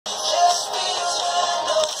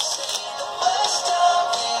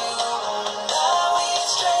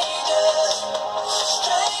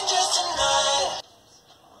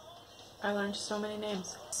so many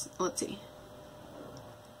names. Let's see.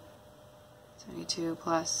 72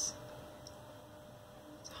 plus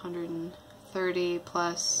 130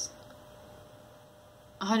 plus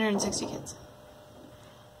 160 kids.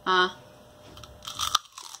 My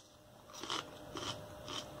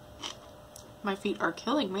feet are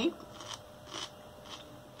killing me.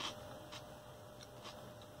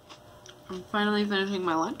 I'm finally finishing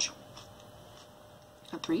my lunch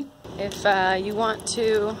at 3. If you want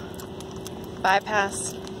to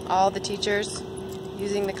bypass all the teachers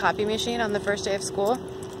using the copy machine on the first day of school,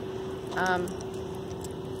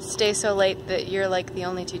 stay so late that you're like the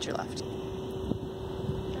only teacher left.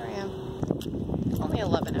 Here I am. Only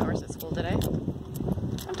 11 hours at school today.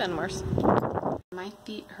 I've done worse. My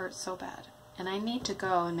feet hurt so bad, and I need to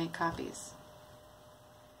go and make copies.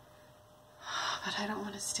 But I don't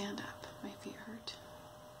want to stand up. My feet hurt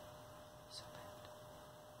so bad.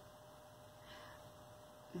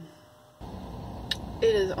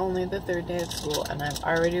 It is only the 3rd day of school, and I've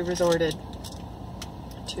already resorted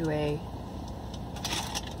to a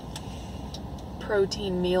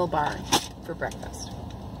protein meal bar for breakfast.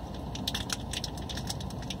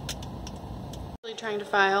 Really trying to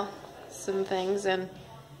file some things, and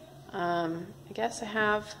I guess I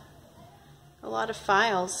have a lot of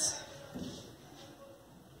files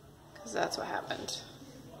because that's what happened.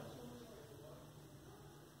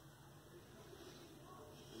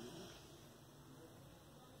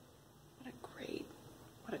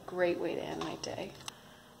 What a great way to end my day.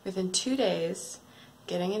 Within 2 days,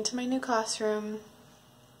 getting into my new classroom,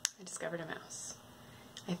 I discovered a mouse.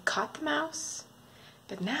 I've caught the mouse,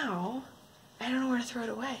 but now I don't know where to throw it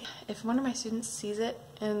away. If one of my students sees it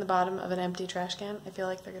in the bottom of an empty trash can, I feel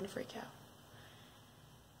like they're gonna freak out.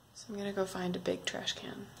 So I'm gonna go find a big trash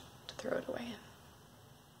can to throw it away in,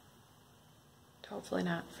 to hopefully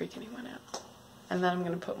not freak anyone out. And then I'm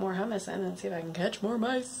gonna put more hummus in and see if I can catch more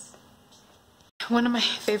mice. One of my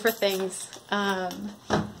favorite things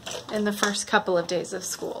in the first couple of days of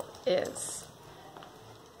school is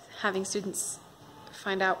having students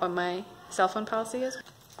find out what my cell phone policy is.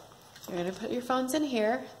 You're gonna put your phones in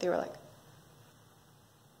here. They were like,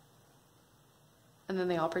 and then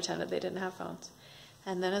they all pretended they didn't have phones.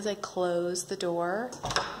 And then as I close the door,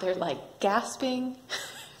 they're like gasping.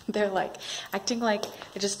 They're like acting like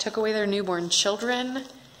I just took away their newborn children.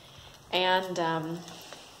 And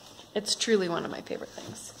it's truly one of my favorite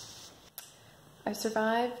things. I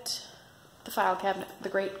survived the file cabinet, the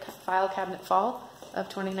great file cabinet fall of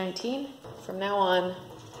 2019. From now on,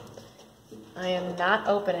 I am not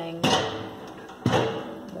opening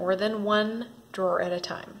more than one drawer at a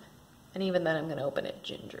time. And even then I'm gonna open it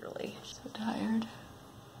gingerly. So tired.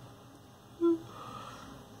 I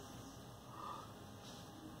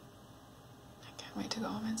can't wait to go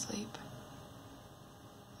home and sleep.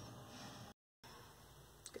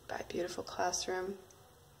 Goodbye, beautiful classroom.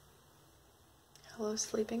 Hello,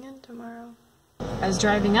 sleeping in tomorrow. I was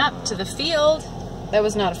driving up to the field. That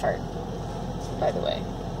was not a fart, by the way.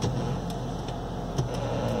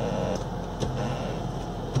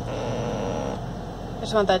 I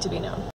just want that to be known.